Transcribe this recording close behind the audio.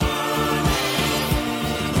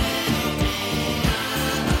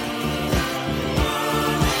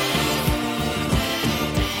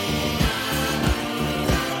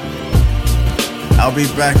I'll be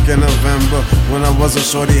back in November. When I was a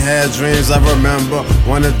shorty, had dreams, I remember.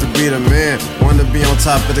 Wanted to be the man, wanted to be on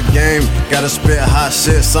top of the game. Gotta spit hot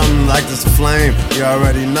shit, something like this flame. You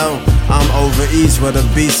already know, I'm over east where the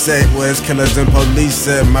beast set, where it's killers and police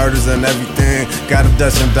set, murders and everything. Gotta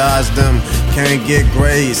dust and dodge them, can't get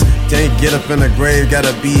grades, can't get up in the grave,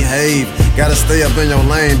 gotta behave. Gotta stay up in your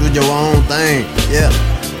lane, do your own thing, yeah.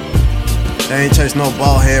 They ain't chase no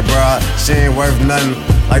bald head broad, she ain't worth nothing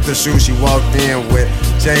like the shoes she walked in with.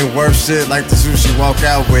 She ain't worth shit like the shoes she walk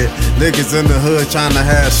out with. Niggas in the hood tryna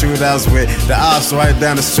have shootouts with. The ops right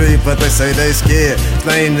down the street, but they say they scared.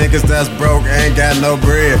 Plain niggas that's broke, ain't got no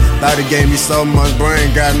bread. Thought he gave me so much brain,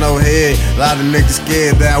 got no head. A lot of niggas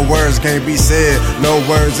scared that words can't be said. No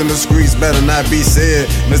words in the streets better not be said.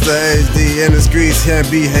 Mr. HD in the streets can't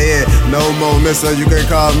be had. No more Mr. You can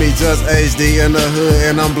call me just HD in the hood,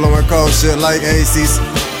 and I'm blowing cold shit like ACs.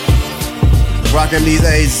 Rockin' these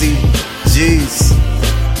ACGs.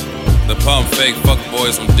 The pump fake fuck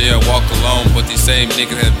boys from dare walk alone, but these same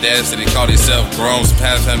niggas have dads that they call themselves grown. Some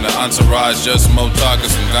past time the entourage, just more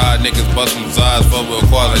targets from God. Niggas bust from eyes, fuck with a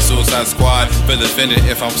quad like Suicide Squad. Feel offended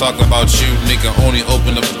if I'm talking about you. Nigga only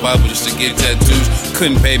open up the Bible just to get tattoos.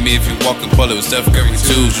 Couldn't pay me if you walking bullet with Steph Curry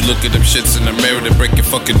twos. You look at them shits in the mirror to break your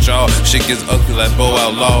fucking jaw. Shit gets ugly like Bo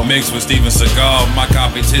Outlaw mixed with Steven Seagal. My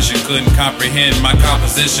competition couldn't comprehend my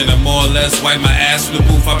composition. I more or less wipe my ass from the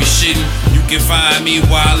booth, I be shitting. You can find me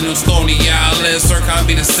wild in Stony Island. Circon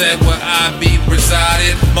be the set where I be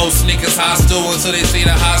resided. Most niggas hostile until they see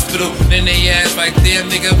the hospital. Then they ask like, damn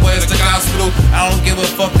nigga, where's the hospital? I don't give a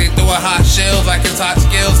fuck, they throwin' hot shells like it's hot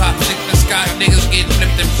scales. Hot shit in the sky, niggas get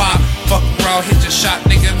flipped and pop. Fuck around, hit your shot,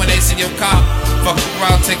 nigga, when they see your cop. Fuck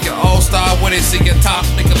around, take your all-star when they see your top.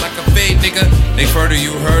 Nigga like a fade nigga. They further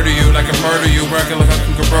you, heard of you, like a murder you. Working like a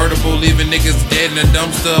convertible, leaving niggas dead in the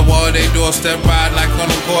dumpster. While they doorstep ride like on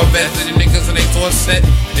them Corvettes. And the niggas in they tour set,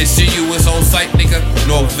 they see you, it's on sight, nigga.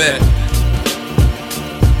 No vet,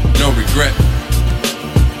 no regret.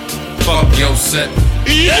 Fuck your set.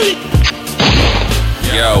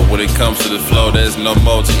 Yo, when it comes to the flow, there's no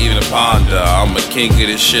more to even ponder. I'm a king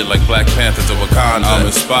of this shit like Black Panther to Wakanda. I'm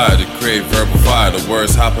inspired to create verbal fire. The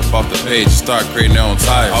words hop up off the page and start creating their own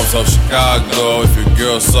tires. I was from Chicago, if your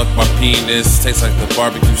girl suck my penis, tastes like the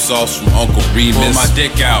barbecue sauce from Uncle Remus. Pull my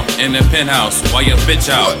dick out in the penthouse while your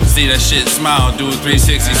bitch out. See that shit smile, do a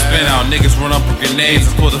 360 spin out. Niggas run up with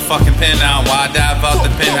grenades and pull the fucking pin out while I dive out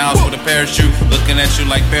the penthouse with a parachute. Looking at you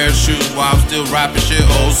like parachutes while I'm still rapping shit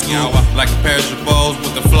old school. Like a parachute balls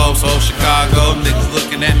with the flow, so Chicago niggas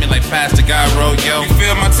looking at me like Pastor Gyro, yo. You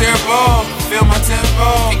feel my tempo, feel my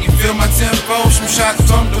tempo. Can you feel my tempo? Some shots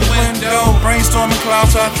from the window. Brainstorming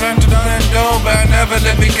clouds, I turn to the window, but I never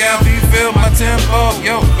let me go. You feel my tempo,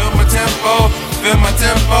 yo, feel my tempo. Feel my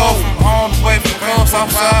tempo, from all the way from coast,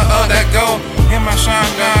 outside of that go. Hit my shine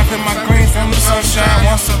down, feel my green from the sunshine.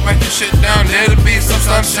 Once I write this shit down, there'll be some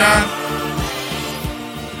sunshine.